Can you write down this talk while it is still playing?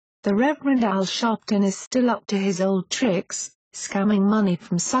The Reverend Al Sharpton is still up to his old tricks, scamming money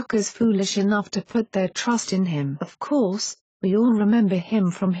from suckers foolish enough to put their trust in him. Of course, we all remember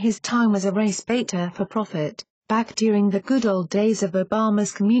him from his time as a race baiter for profit, back during the good old days of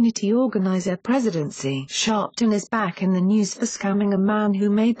Obama's community organizer presidency. Sharpton is back in the news for scamming a man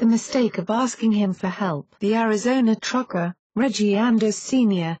who made the mistake of asking him for help. The Arizona trucker, Reggie Anders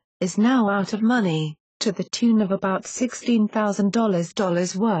Sr., is now out of money, to the tune of about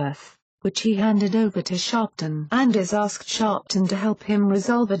 $16,000 worth, which he handed over to Sharpton. Anders asked Sharpton to help him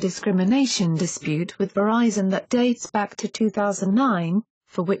resolve a discrimination dispute with Verizon that dates back to 2009,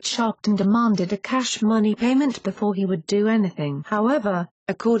 for which Sharpton demanded a cash money payment before he would do anything. However,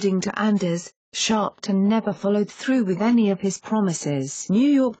 according to Anders, Sharpton never followed through with any of his promises. New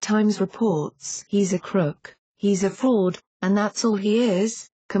York Times reports, "He's a crook, he's a fraud, and that's all he is,"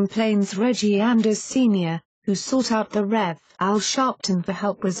 complains Reggie Anders Sr., who sought out the Rev. Al Sharpton for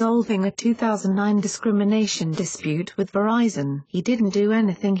help resolving a 2009 discrimination dispute with Verizon. "He didn't do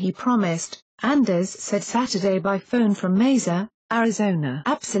anything he promised," Anders said Saturday by phone from Mesa, Arizona.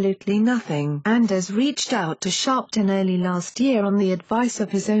 "Absolutely nothing." Anders reached out to Sharpton early last year on the advice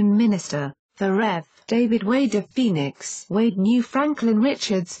of his own minister, the Rev. David Wade of Phoenix. Wade knew Franklin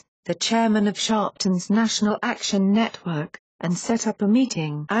Richards, the chairman of Sharpton's National Action Network, and set up a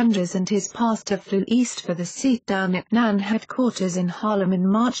meeting. Anders and his pastor flew east for the sit-down at NAN headquarters in Harlem in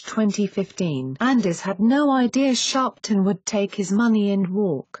March 2015. Anders had no idea Sharpton would take his money and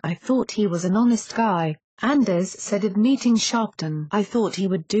walk. "I thought he was an honest guy," Anders said of meeting Sharpton. "I thought he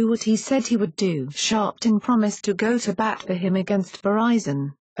would do what he said he would do." Sharpton promised to go to bat for him against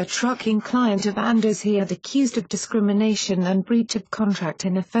Verizon, a trucking client of Anders he had accused of discrimination and breach of contract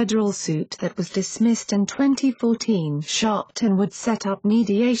in a federal suit that was dismissed in 2014. Sharpton would set up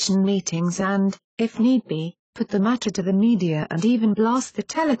mediation meetings and, if need be, put the matter to the media and even blast the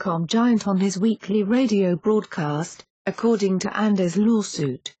telecom giant on his weekly radio broadcast, according to Anders'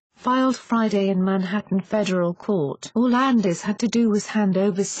 lawsuit, filed Friday in Manhattan federal court. All Anders had to do was hand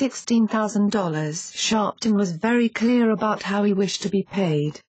over $16,000. Sharpton was very clear about how he wished to be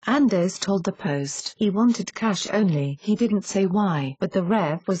paid. Anders told the Post he wanted cash only. He didn't say why. But the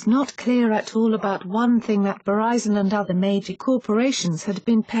Rev was not clear at all about one thing, that Verizon and other major corporations had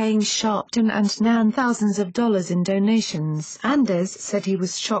been paying Sharpton and NAN thousands of dollars in donations. Anders said he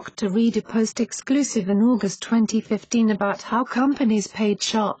was shocked to read a Post exclusive in August 2015 about how companies paid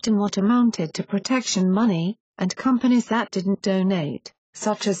Sharpton what amounted to protection money, and companies that didn't donate,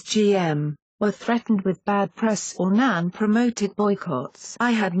 such as GM, were threatened with bad press or NAN promoted boycotts. "I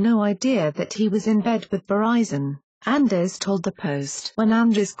had no idea that he was in bed with Verizon," Anders told the Post. When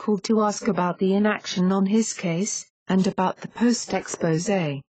Anders called to ask about the inaction on his case, and about the Post expose,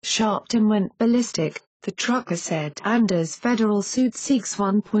 Sharpton went ballistic, the trucker said. Anders' federal suit seeks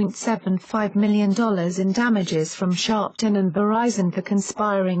 $1.75 million in damages from Sharpton and Verizon for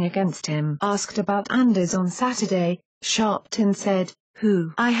conspiring against him. Asked about Anders on Saturday, Sharpton said,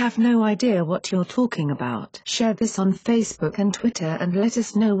 "Who? I have no idea what you're talking about." Share this on Facebook and Twitter and let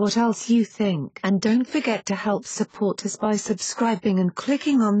us know what else you think. And don't forget to help support us by subscribing and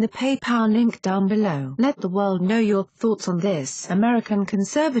clicking on the PayPal link down below. Let the world know your thoughts on this. American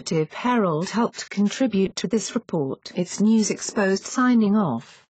Conservative Herald helped contribute to this report. It's News Exposed signing off.